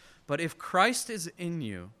to him. But if Christ is in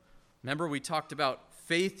you, remember we talked about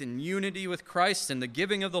faith and unity with Christ and the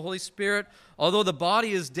giving of the Holy Spirit. Although the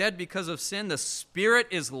body is dead because of sin, the Spirit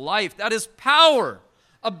is life. That is power,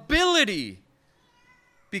 ability,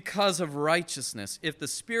 because of righteousness. If the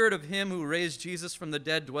Spirit of him who raised Jesus from the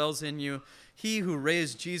dead dwells in you, he who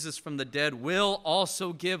raised Jesus from the dead will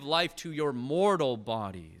also give life to your mortal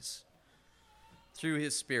bodies through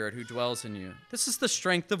his Spirit who dwells in you. This is the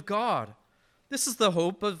strength of God. This is the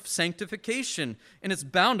hope of sanctification, and it's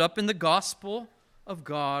bound up in the gospel of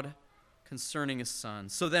God concerning his Son.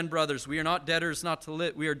 So then, brothers, we are debtors not to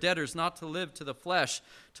live to the flesh,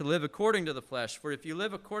 to live according to the flesh. For if you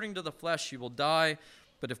live according to the flesh, you will die.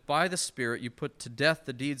 But if by the Spirit you put to death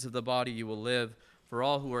the deeds of the body, you will live. For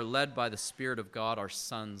all who are led by the Spirit of God are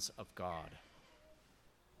sons of God.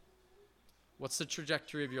 What's the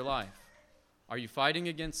trajectory of your life? Are you fighting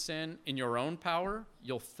against sin in your own power?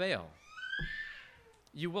 You'll fail.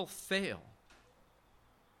 You will fail.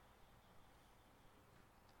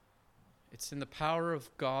 It's in the power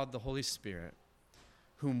of God, the Holy Spirit,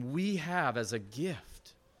 whom we have as a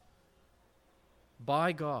gift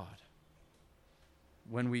by God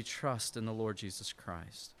when we trust in the Lord Jesus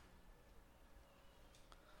Christ.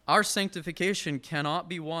 Our sanctification cannot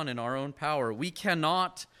be won in our own power. We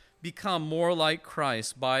cannot become more like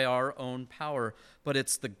Christ by our own power, but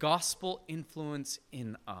it's the gospel influence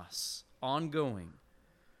in us, ongoing,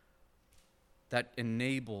 that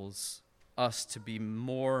enables us to be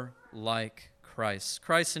more like Christ.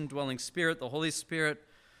 Christ's indwelling Spirit, the Holy Spirit,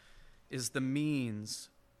 is the means.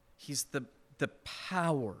 He's the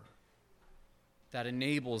power that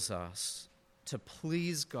enables us to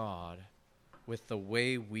please God with the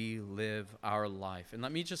way we live our life. And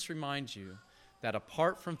let me just remind you that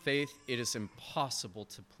apart from faith, it is impossible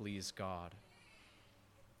to please God.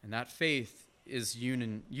 And that faith is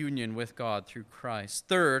union with God through Christ.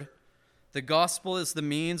 Third, the gospel is the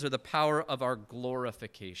means or the power of our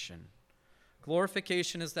glorification.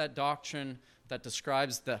 Glorification is that doctrine that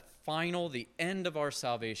describes the end of our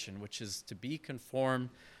salvation, which is to be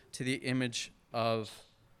conformed to the image of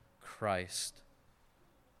Christ.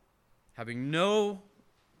 Having no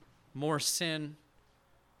more sin,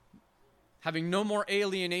 having no more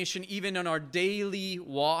alienation even in our daily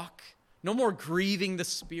walk, no more grieving the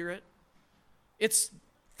Spirit. It's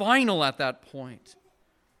final at that point.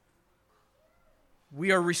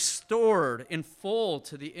 We are restored in full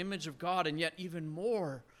to the image of God, and yet even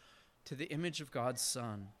more to the image of God's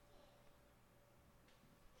Son.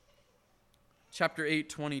 Chapter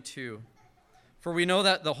 8:22. For we know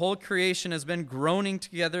that the whole creation has been groaning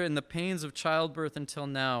together in the pains of childbirth until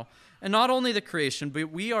now. And not only the creation, but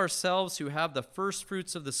we ourselves who have the first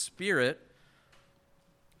fruits of the Spirit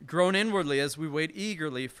groan inwardly as we wait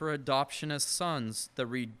eagerly for adoption as sons, the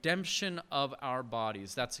redemption of our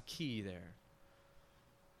bodies. That's a key there.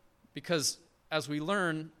 Because as we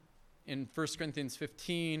learn in 1 Corinthians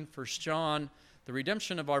 15, 1 John, the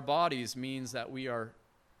redemption of our bodies means that we are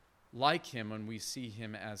like him when we see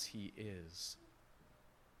him as he is.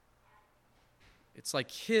 It's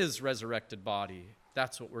like his resurrected body.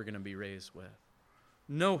 That's what we're going to be raised with.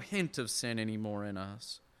 No hint of sin anymore in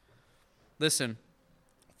us. Listen,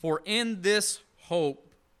 for in this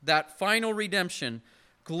hope, that final redemption,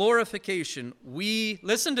 glorification,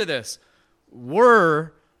 listen to this,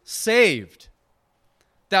 were saved.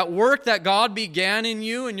 That work that God began in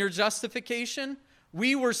you in your justification,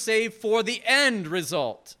 we were saved for the end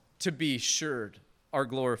result, to be assured, our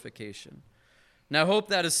glorification. Now, hope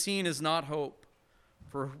that is seen is not hope,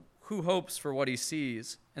 for who hopes for what he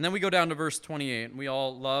sees? And then we go down to verse 28, and we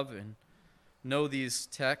all love and know these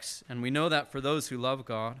texts, and we know that for those who love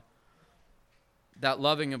God, that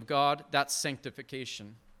loving of God, that's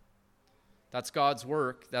sanctification. That's God's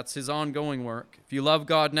work. That's his ongoing work. If you love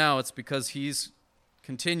God now, it's because he's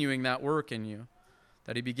continuing that work in you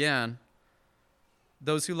that he began.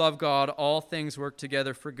 Those who love God, all things work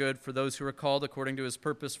together for good for those who are called according to his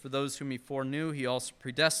purpose. For those whom he foreknew, he also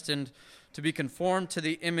predestined to be conformed to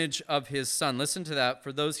the image of his Son. Listen to that.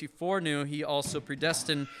 For those he foreknew, he also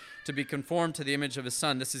predestined to be conformed to the image of his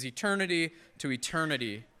Son. This is eternity to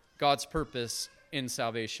eternity, God's purpose in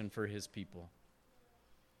salvation for his people.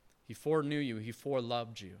 He foreknew you. He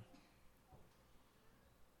foreloved you.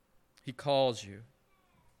 He calls you.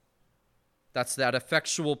 That's that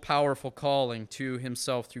effectual, powerful calling to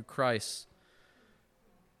himself through Christ.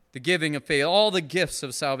 The giving of faith, all the gifts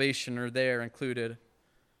of salvation are there included.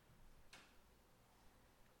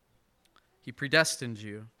 He predestined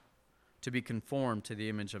you to be conformed to the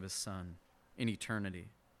image of his Son in eternity,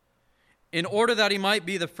 in order that he might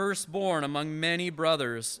be the firstborn among many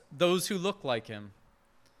brothers, those who look like him.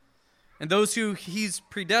 And those who he's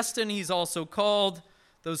predestined, he's also called.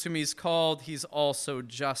 Those whom he's called, he's also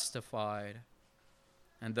justified.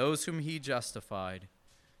 And those whom he justified,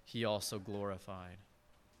 he also glorified.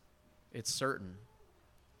 It's certain.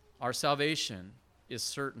 Our salvation is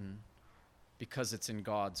certain because it's in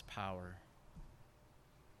God's power.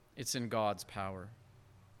 It's in God's power.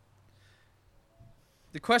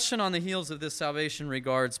 The question on the heels of this salvation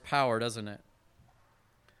regards power, doesn't it?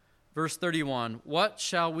 Verse 31, what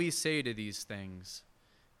shall we say to these things?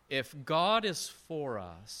 If God is for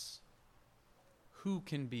us, who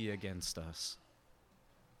can be against us?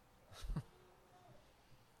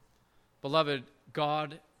 Beloved,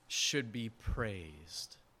 God should be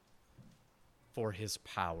praised for his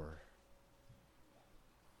power.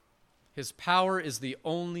 His power is the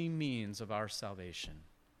only means of our salvation,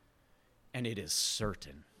 and it is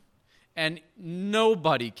certain. And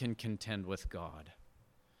nobody can contend with God.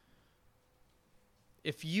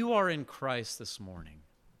 If you are in Christ this morning,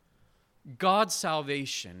 God's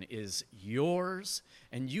salvation is yours,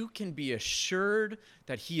 and you can be assured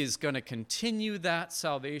that he is going to continue that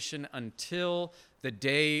salvation until the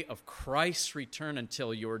day of Christ's return,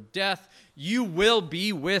 until your death. You will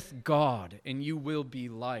be with God, and you will be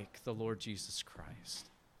like the Lord Jesus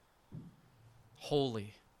Christ.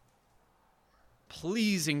 holy,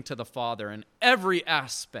 pleasing to the Father in every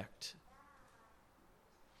aspect.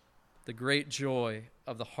 The great joy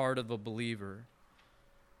of the heart of a believer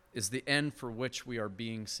is the end for which we are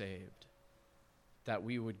being saved, that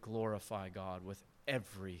we would glorify God with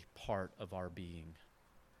every part of our being.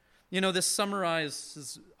 You know, this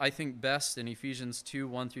summarizes, I think, best in Ephesians 2,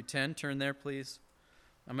 1 through 10. Turn there, please.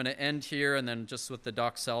 I'm going to end here and then just with the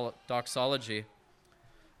doxology.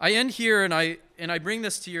 I end here and I bring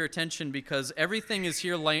this to your attention because everything is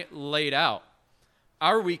here laid out.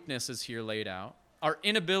 Our weakness is here laid out. Our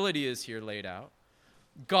inability is here laid out.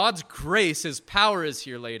 God's grace, His power is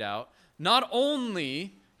here laid out, not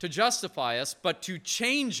only to justify us, but to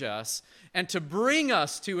change us and to bring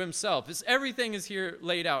us to Himself. Everything is here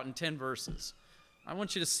laid out in 10 verses. I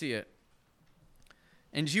want you to see it.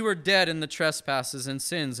 And you were dead in the trespasses and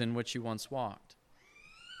sins in which you once walked.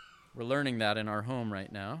 We're learning that in our home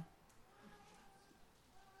right now.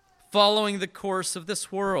 Following the course of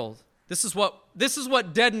this world. This is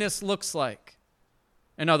what deadness looks like.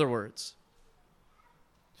 In other words,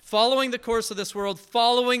 following the course of this world,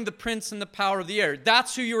 following the prince and the power of the air.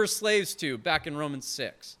 That's who you were slaves to back in Romans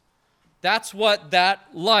 6. That's what that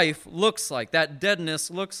life looks like, that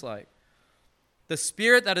deadness looks like. The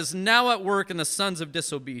spirit that is now at work in the sons of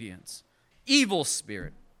disobedience, evil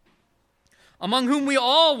spirit, among whom we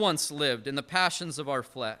all once lived in the passions of our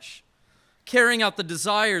flesh, carrying out the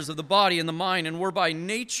desires of the body and the mind, and were by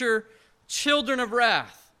nature children of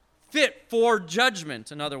wrath, fit for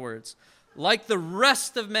judgment, in other words, like the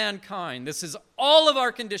rest of mankind. This is all of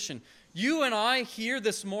our condition. You and I here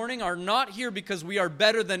this morning are not here because we are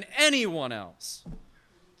better than anyone else.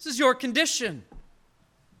 This is your condition.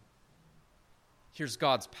 Here's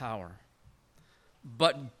God's power.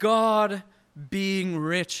 But God, being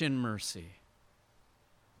rich in mercy,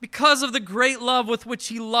 because of the great love with which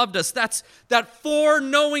He loved us, that's that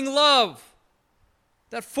foreknowing love,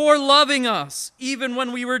 that foreloving us, even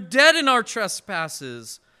when we were dead in our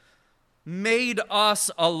trespasses, made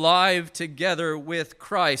us alive together with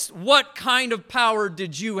Christ. What kind of power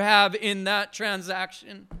did you have in that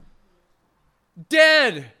transaction?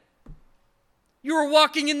 Dead. You were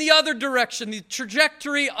walking in the other direction, the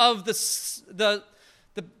trajectory of the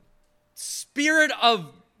spirit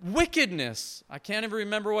of wickedness. I can't even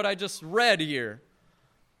remember what I just read here.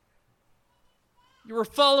 You were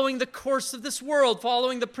following the course of this world,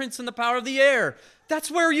 following the prince and the power of the air.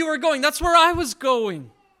 That's where you were going. That's where I was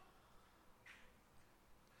going.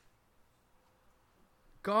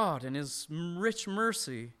 God, in His rich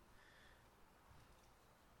mercy,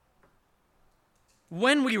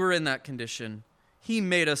 when we were in that condition, He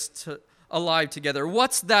made us alive together.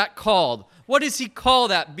 What's that called? What does He call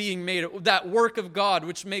that being made, that work of God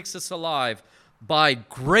which makes us alive? By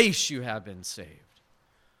grace you have been saved.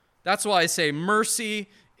 That's why I say grace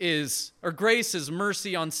is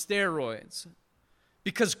mercy on steroids.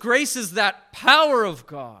 Because grace is that power of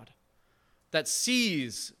God that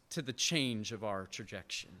sees to the change of our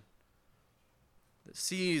trajectory, that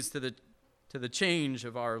sees to the change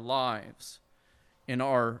of our lives, in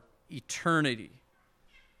our eternity,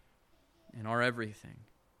 in our everything.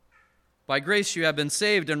 By grace you have been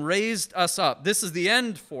saved and raised us up. This is the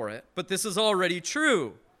end for it, but this is already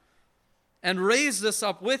true. And raised us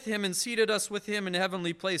up with Him and seated us with Him in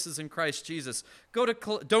heavenly places in Christ Jesus.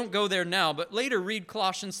 Don't go there now, but later read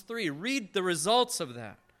Colossians 3. Read the results of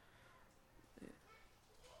that.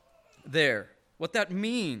 There, what that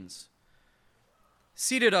means.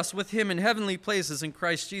 Seated us with Him in heavenly places in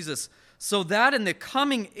Christ Jesus, so that in the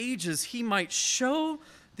coming ages He might show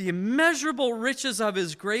the immeasurable riches of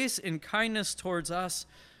His grace and kindness towards us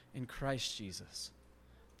in Christ Jesus.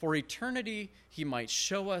 For eternity He might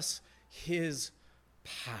show us His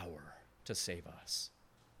power to save us.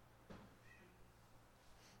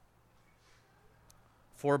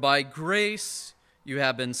 For by grace you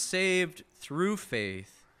have been saved through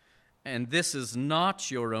faith, and this is not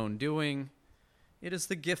your own doing. It is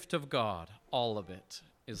the gift of God. All of it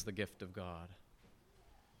is the gift of God.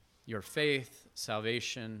 Your faith,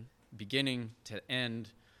 salvation, beginning to end,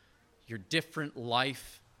 your different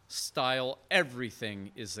lifestyle,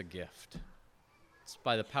 everything is a gift. It's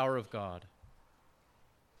by the power of God.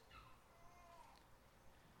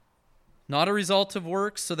 Not a result of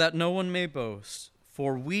works, so that no one may boast.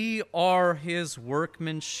 For we are His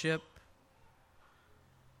workmanship.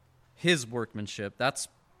 His workmanship, that's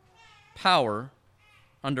power,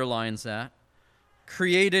 underlines that.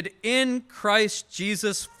 Created in Christ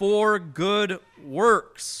Jesus for good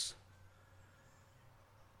works.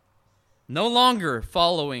 No longer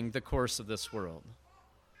following the course of this world,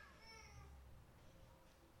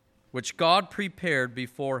 which God prepared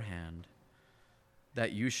beforehand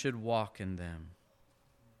that you should walk in them.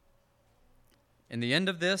 And the end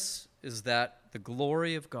of this is that the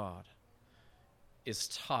glory of God is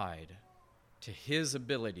tied to his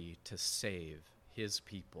ability to save his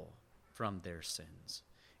people from their sins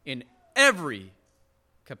in every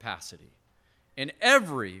capacity, in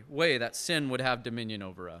every way that sin would have dominion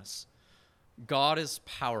over us. God is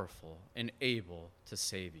powerful and able to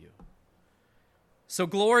save you. So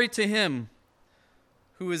glory to him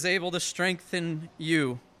who is able to strengthen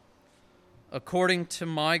you according to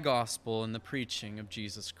my gospel and the preaching of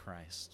Jesus Christ.